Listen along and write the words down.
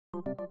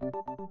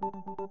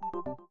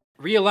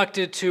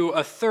Re-elected to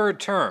a third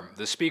term,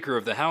 the Speaker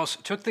of the House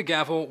took the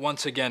gavel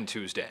once again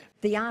Tuesday.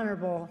 The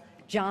Honorable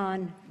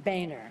John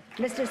Boehner.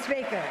 Mr.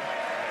 Speaker.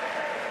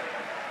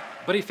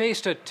 But he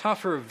faced a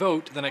tougher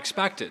vote than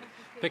expected,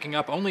 picking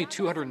up only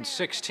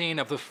 216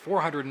 of the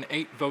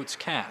 408 votes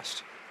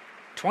cast.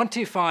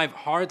 25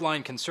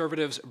 hardline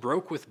conservatives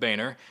broke with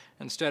Boehner,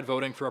 instead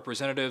voting for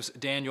Representatives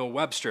Daniel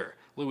Webster,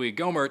 Louis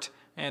Gohmert,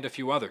 and a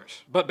few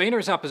others. But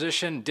Boehner's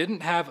opposition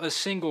didn't have a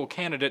single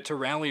candidate to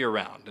rally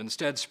around,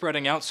 instead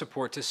spreading out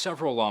support to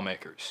several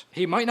lawmakers.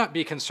 He might not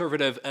be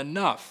conservative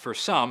enough for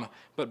some,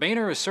 but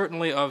Boehner is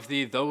certainly of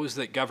the those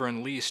that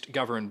govern least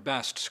govern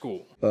best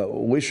school.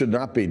 We should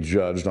not be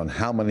judged on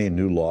how many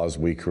new laws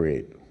we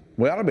create.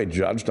 We ought to be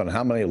judged on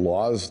how many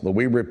laws that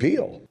we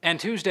repeal. And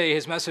Tuesday,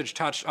 his message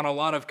touched on a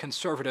lot of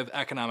conservative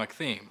economic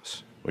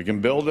themes. We can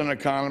build an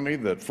economy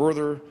that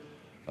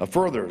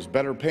furthers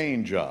better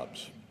paying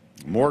jobs,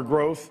 more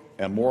growth,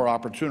 and more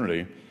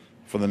opportunity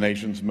for the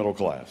nation's middle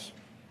class.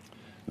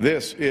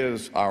 This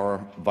is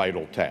our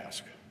vital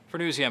task. For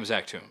Newsiem's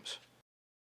Zach Toombs.